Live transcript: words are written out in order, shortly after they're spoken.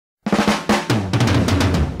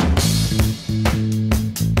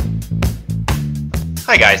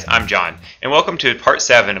Hi guys, I'm John, and welcome to part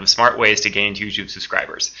 7 of Smart Ways to Gain YouTube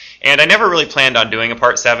Subscribers. And I never really planned on doing a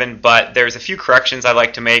part 7, but there's a few corrections I'd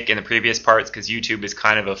like to make in the previous parts because YouTube is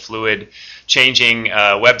kind of a fluid, changing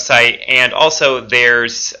website, and also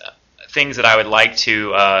there's things that I would like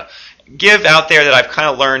to give out there that I've kind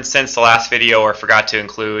of learned since the last video or forgot to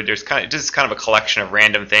include. There's just kind of a collection of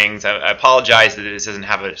random things. I apologize that this doesn't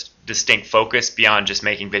have a distinct focus beyond just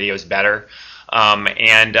making videos better.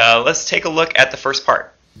 Let's take a look at the first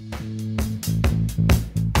part.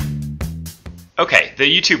 Okay, the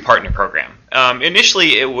YouTube Partner Program.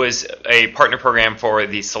 Initially, it was a partner program for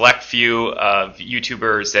the select few of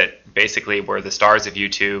YouTubers that basically were the stars of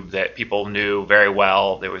YouTube that people knew very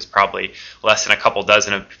well. There was probably less than a couple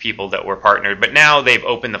dozen of people that were partnered, but now they've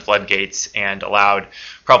opened the floodgates and allowed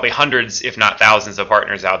probably hundreds, if not thousands, of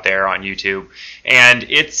partners out there on YouTube. And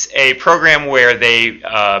it's a program where they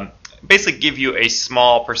basically give you a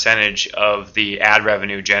small percentage of the ad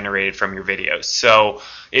revenue generated from your videos. So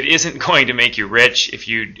it isn't going to make you rich if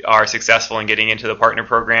you are successful in getting into the partner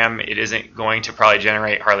program. It isn't going to probably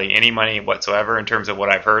generate hardly any money whatsoever in terms of what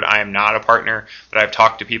I've heard. I am not a partner, but I've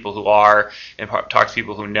talked to people who are and talked to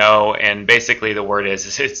people who know, and basically the word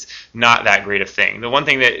is it's not that great a thing. The one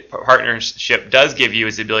thing that partnership does give you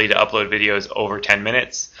is the ability to upload videos over 10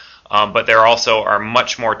 minutes. But there also are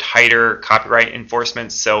much more tighter copyright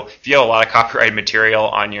enforcements. So if you have a lot of copyrighted material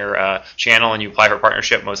on your channel and you apply for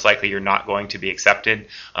partnership, most likely you're not going to be accepted.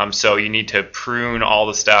 So you need to prune all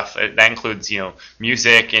the stuff. That includes,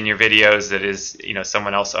 music in your videos that is,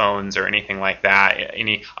 someone else owns or anything like that.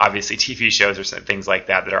 Any obviously TV shows or things like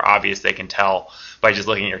that that are obvious they can tell by just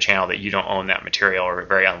looking at your channel that you don't own that material, or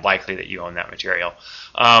very unlikely that you own that material.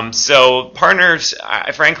 So partners,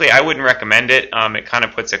 frankly, I wouldn't recommend it. It kind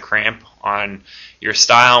of puts a cramp on your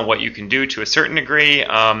style and what you can do to a certain degree.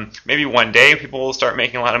 Maybe one day people will start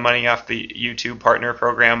making a lot of money off the YouTube partner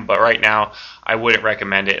program, but right now I wouldn't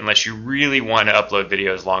recommend it unless you really want to upload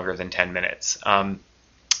videos longer than 10 minutes.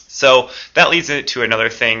 So that leads to another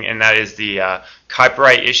thing, and that is the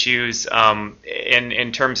copyright issues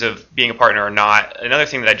in terms of being a partner or not. Another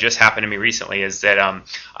thing that just happened to me recently is that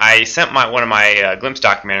I sent one of my Glimpse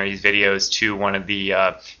documentaries videos to one of the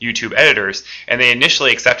YouTube editors, and they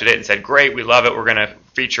initially accepted it and said, great, we love it, we're going to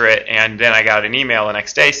feature it. And then I got an email the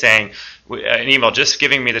next day saying, just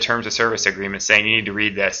giving me the terms of service agreement saying you need to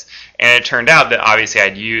read this. And it turned out that obviously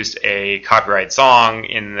I'd used a copyright song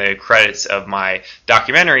in the credits of my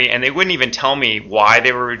documentary, and they wouldn't even tell me why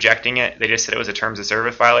they were rejecting it. They just said it was a terms of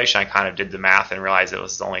service violation. I kind of did the math and realized it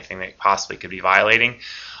was the only thing they possibly could be violating.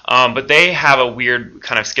 But they have a weird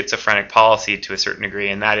kind of schizophrenic policy to a certain degree,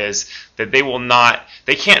 and that is that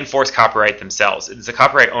they can't enforce copyright themselves. It's the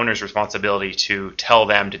copyright owner's responsibility to tell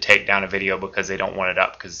them to take down a video because they don't want it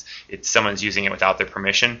up, because someone's using it without their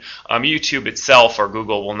permission. YouTube itself or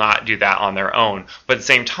Google will not do that on their own, but at the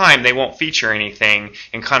same time they won't feature anything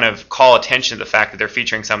and kind of call attention to the fact that they're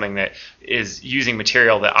featuring something that is using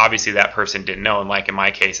material that obviously that person didn't know. And like in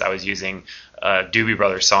my case, I was using a Doobie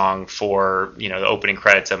Brothers song for the opening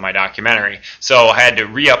credits of my documentary, so I had to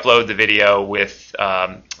re-upload the video with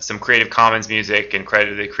some Creative Commons music and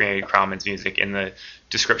credited the Creative Commons music in the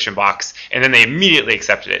description box, and then they immediately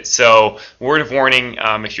accepted it. So word of warning,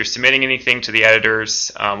 if you're submitting anything to the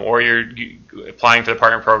editors or you're applying for the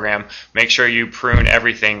partner program, make sure you prune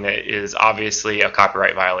everything that is obviously a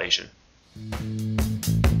copyright violation.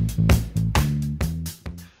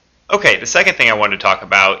 Okay, the second thing I wanted to talk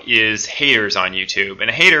about is haters on YouTube. And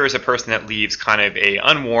a hater is a person that leaves kind of a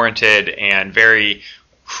unwarranted and very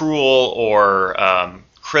cruel or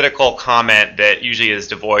critical comment that usually is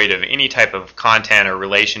devoid of any type of content or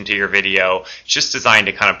relation to your video. It's just designed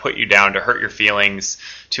to kind of put you down, to hurt your feelings,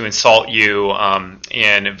 to insult you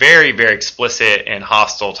in very, very explicit and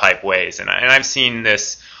hostile type ways. And I've seen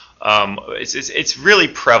this. It's really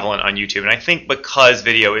prevalent on YouTube, and I think because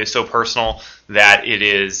video is so personal that it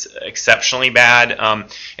is exceptionally bad.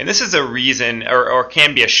 And this is a reason, or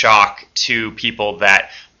can be a shock to people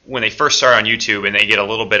that when they first start on YouTube and they get a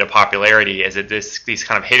little bit of popularity, is that these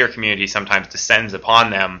kind of hater communities sometimes descends upon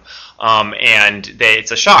them, and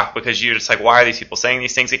it's a shock because you're just like, why are these people saying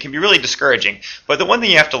these things? It can be really discouraging. But the one thing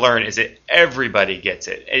you have to learn is that everybody gets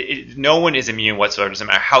it. No one is immune whatsoever. It doesn't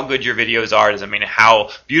matter how good your videos are. It doesn't matter how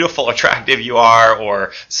beautiful, attractive you are,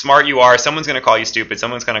 or smart you are. Someone's going to call you stupid.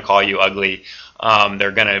 Someone's going to call you ugly.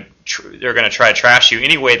 They're going to try to trash you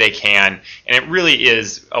any way they can, and it really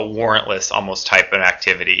is a warrantless almost type of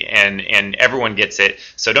activity, and everyone gets it.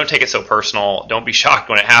 So don't take it so personal. Don't be shocked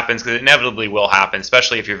when it happens, because it inevitably will happen,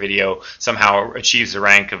 especially if your video video somehow achieves the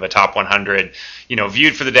rank of a top 100,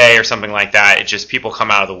 viewed for the day or something like that, it just people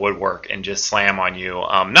come out of the woodwork and just slam on you.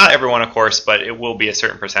 Not everyone, of course, but it will be a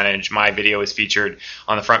certain percentage. My video was featured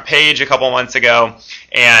on the front page a couple months ago,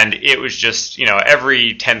 and it was just,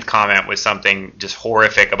 every 10th comment was something just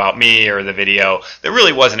horrific about me or the video that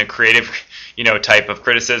really wasn't a creative type of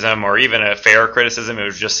criticism or even a fair criticism. It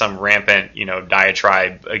was just some rampant,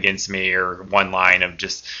 diatribe against me or one line of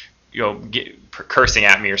just, cursing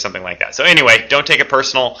at me or something like that. So anyway, don't take it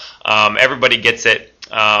personal. Everybody gets it,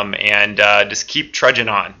 and just keep trudging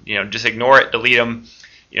on. Just ignore it, delete them,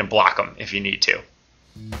 block them if you need to.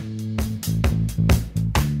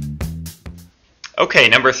 Okay,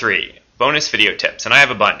 number 3, bonus video tips, and I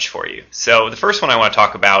have a bunch for you. So the first one I want to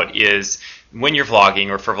talk about is when you're vlogging,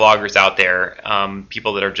 or for vloggers out there,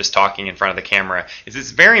 people that are just talking in front of the camera, is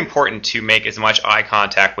it's very important to make as much eye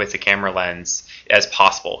contact with the camera lens as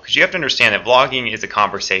possible, because you have to understand that vlogging is a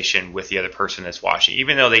conversation with the other person that's watching.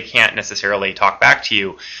 Even though they can't necessarily talk back to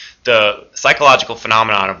you, the psychological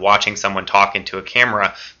phenomenon of watching someone talk into a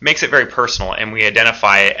camera makes it very personal, and we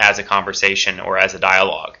identify it as a conversation or as a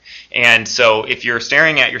dialogue. And so if you're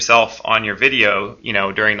staring at yourself on your video,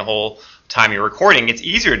 during the whole time you're recording, it's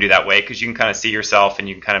easier to do that way because you can kind of see yourself and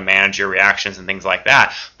you can kind of manage your reactions and things like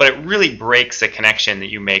that. But it really breaks the connection that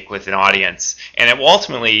you make with an audience, and it will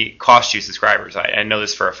ultimately cost you subscribers. I know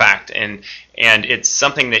this for a fact, and it's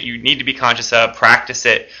something that you need to be conscious of. Practice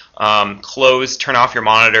it. Turn off your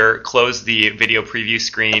monitor, close the video preview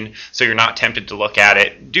screen so you're not tempted to look at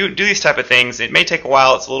it. Do these type of things. It may take a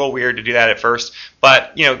while. It's a little weird to do that at first,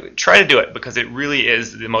 but try to do it because it really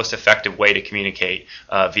is the most effective way to communicate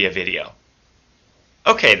via video.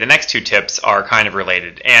 Okay, the next 2 tips are kind of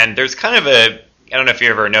related, and there's kind of I don't know if you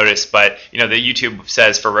ever noticed, but the YouTube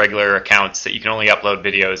says for regular accounts that you can only upload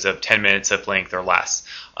videos of 10 minutes of length or less.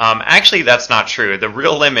 Actually, that's not true. The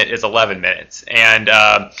real limit is 11 minutes, and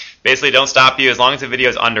basically don't stop you. As long as the video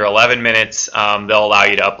is under 11 minutes, they'll allow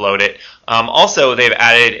you to upload it. Also, they've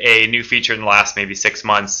added a new feature in the last maybe 6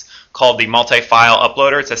 months called the mutli-file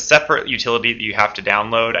uploader. It's a separate utility that you have to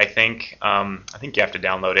download, I think. I think you have to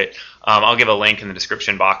download it. I'll give a link in the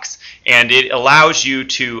description box. And it allows you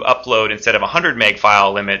to upload, instead of 100 meg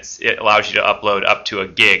file limits, it allows you to upload up to a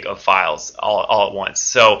gig of files all at once.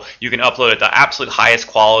 So you can upload at the absolute highest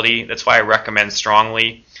quality. That's why I recommend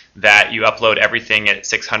strongly that you upload everything at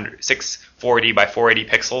 640 by 480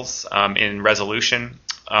 pixels in resolution.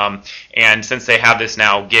 And since they have this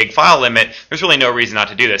now gig file limit, there's really no reason not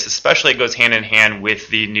to do this. Especially it goes hand in hand with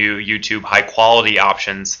the new YouTube high quality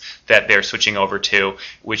options that they're switching over to,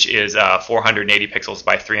 which is 480 pixels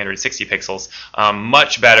by 360 pixels.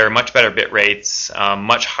 Much better bit rates,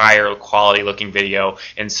 much higher quality looking video.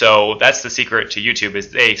 And so that's the secret to YouTube,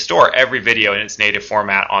 is they store every video in its native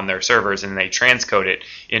format on their servers, and they transcode it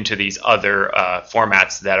into these other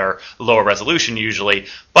formats that are lower resolution usually,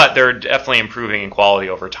 but they're definitely improving in quality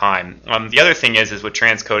over time. The other thing is with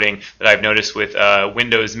transcoding that I've noticed with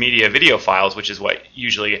Windows Media video files, which is what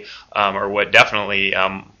usually, or what definitely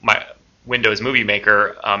my Windows Movie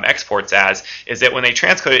Maker exports as, is that when they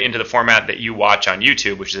transcode it into the format that you watch on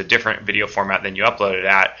YouTube, which is a different video format than you upload it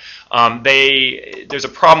at, there's a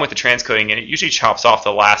problem with the transcoding, and it usually chops off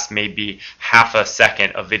the last maybe half a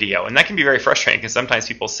second of video, and that can be very frustrating because sometimes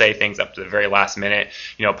people say things up to the very last minute,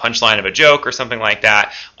 punchline of a joke or something like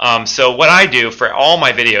that. So what I do for all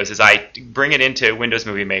my videos is I bring it into Windows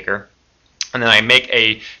Movie Maker, and then I make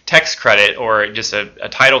a text credit or just a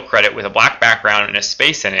title credit with a black background and a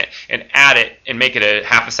space in it, and add it and make it a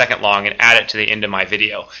half a second long and add it to the end of my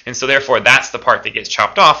video. And so therefore that's the part that gets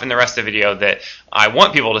chopped off, and the rest of the video that I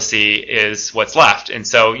want people to see is what's left. And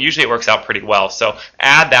so usually it works out pretty well. So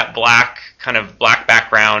add that kind of black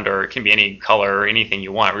background, or it can be any color or anything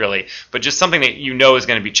you want really, but just something that is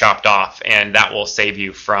going to be chopped off, and that will save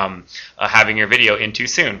you from having your video in too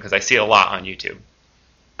soon, because I see it a lot on YouTube.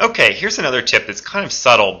 Okay, here's another tip that's kind of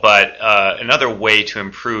subtle, but another way to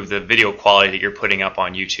improve the video quality that you're putting up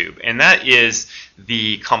on YouTube, and that is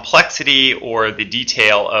the complexity or the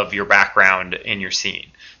detail of your background in your scene.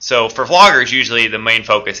 So for vloggers, usually the main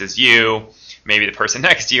focus is you, maybe the person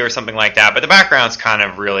next to you or something like that, but the background's kind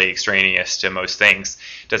of really extraneous to most things.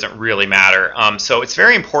 It doesn't really matter. So it's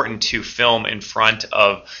very important to film in front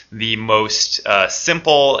of the most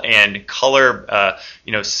simple and color,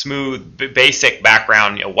 smooth, basic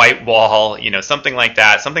background, white wall, something like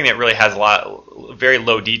that, something that really has very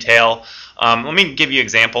low detail. Let me give you an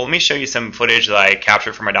example. Let me show you some footage that I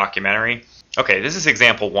captured from a documentary. Okay, this is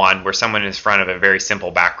example 1 where someone is in front of a very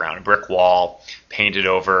simple background, a brick wall, painted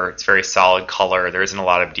over, it's very solid color, there isn't a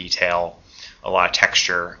lot of detail, a lot of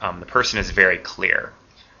texture. The person is very clear.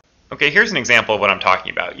 Okay, here's an example of what I'm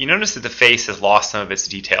talking about. You notice that the face has lost some of its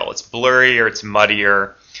detail. It's blurry or it's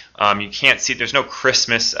muddier. You can't see, there's no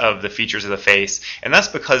crispness of the features of the face, and that's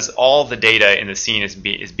because all the data in the scene is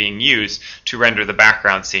being used to render the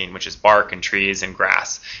background scene, which is bark and trees and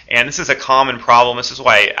grass. And this is a common problem. This is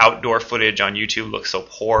why outdoor footage on YouTube looks so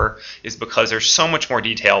poor, is because there's so much more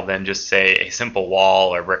detail than just, say, a simple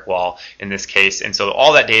wall or brick wall in this case. And so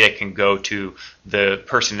all that data can go to the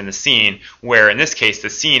person in the scene, where in this case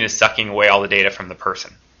the scene is sucking away all the data from the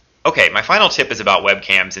person. Okay, my final tip is about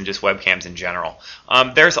webcams and just webcams in general.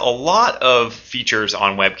 There's a lot of features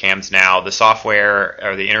on webcams now. The software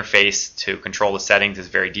or the interface to control the settings is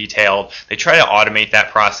very detailed. They try to automate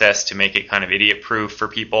that process to make it kind of idiot-proof for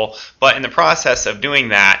people, but in the process of doing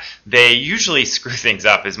that, they usually screw things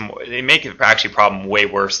up. They make it actually a problem way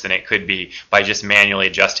worse than it could be by just manually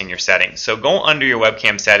adjusting your settings. So go under your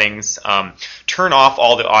webcam settings, turn off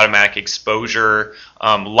all the automatic exposure,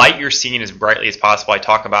 light your scene as brightly as possible. I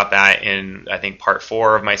talk about that in, I think, part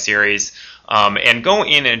 4 of my series. And go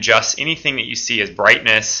in and adjust anything that you see as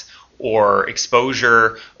brightness or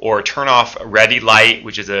exposure, or turn off ready light,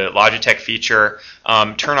 which is a Logitech feature.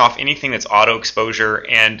 Turn off anything that's auto exposure,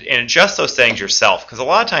 and adjust those settings yourself, because a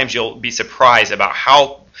lot of times you'll be surprised about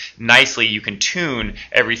how nicely you can tune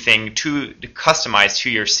everything to customize to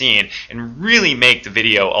your scene and really make the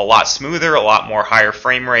video a lot smoother, a lot more higher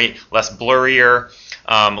frame rate, less blurrier,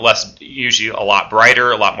 usually a lot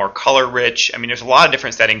brighter, a lot more color rich. I mean, there's a lot of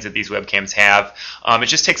different settings that these webcams have. It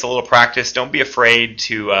just takes a little practice. Don't be afraid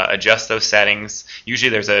to adjust those settings. Usually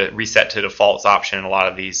there's a reset to defaults option in a lot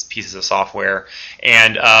of these pieces of software,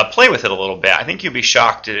 and play with it a little bit. I think you'll be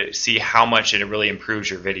shocked to see how much it really improves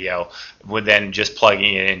your video with then just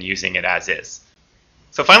plugging it in and using it as is.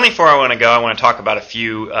 So finally, before I want to go, I want to talk about a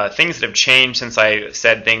few things that have changed since I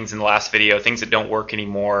said things in the last video, things that don't work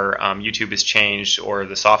anymore. YouTube has changed, or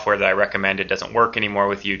the software that I recommended doesn't work anymore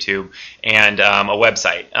with YouTube, and a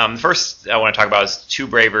website. The first I want to talk about is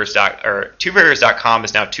twobravers.com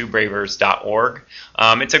is now twobravers.org.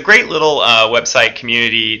 It's a great little website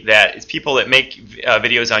community that is people that make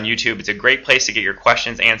videos on YouTube. It's a great place to get your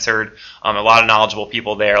questions answered. A lot of knowledgeable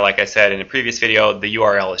people there. Like I said in the previous video, the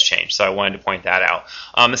URL has changed, so I wanted to point that out.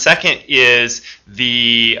 The second is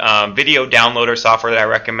the video downloader software that I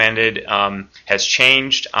recommended has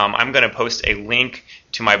changed. I'm going to post a link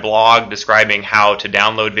to my blog describing how to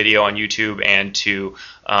download video on YouTube and to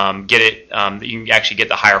get it. You can actually get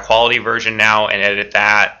the higher quality version now and edit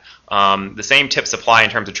that. The same tips apply in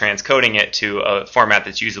terms of transcoding it to a format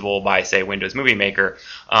that's usable by, say, Windows Movie Maker,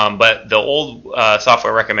 but the old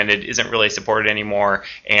software recommended isn't really supported anymore,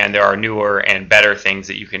 and there are newer and better things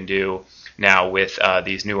that you can do now with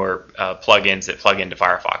these newer plugins that plug into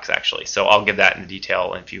Firefox, actually. So I'll give that in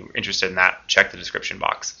detail, and if you're interested in that, check the description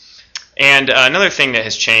box. And another thing that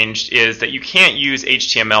has changed is that you can't use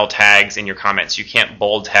HTML tags in your comments. You can't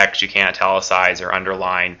bold text, you can't italicize or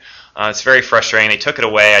underline. It's very frustrating. They took it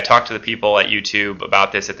away. I talked to the people at YouTube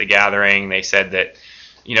about this at the gathering. They said that,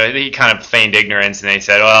 you know, they kind of feigned ignorance, and they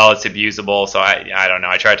said, well, it's abusable. So I don't know.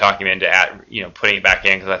 I tried talking them into putting it back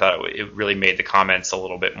in, because I thought it really made the comments a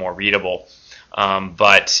little bit more readable.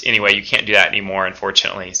 But anyway, you can't do that anymore,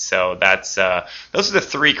 unfortunately. So that's those are the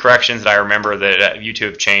 3 corrections that I remember that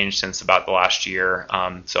YouTube have changed since about the last year.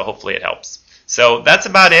 So hopefully it helps. So that's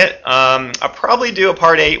about it. I'll probably do a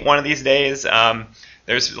part 8 one of these days.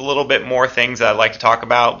 There's a little bit more things that I'd like to talk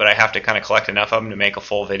about, but I have to kind of collect enough of them to make a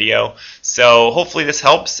full video. So hopefully this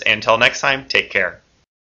helps. Until next time, take care.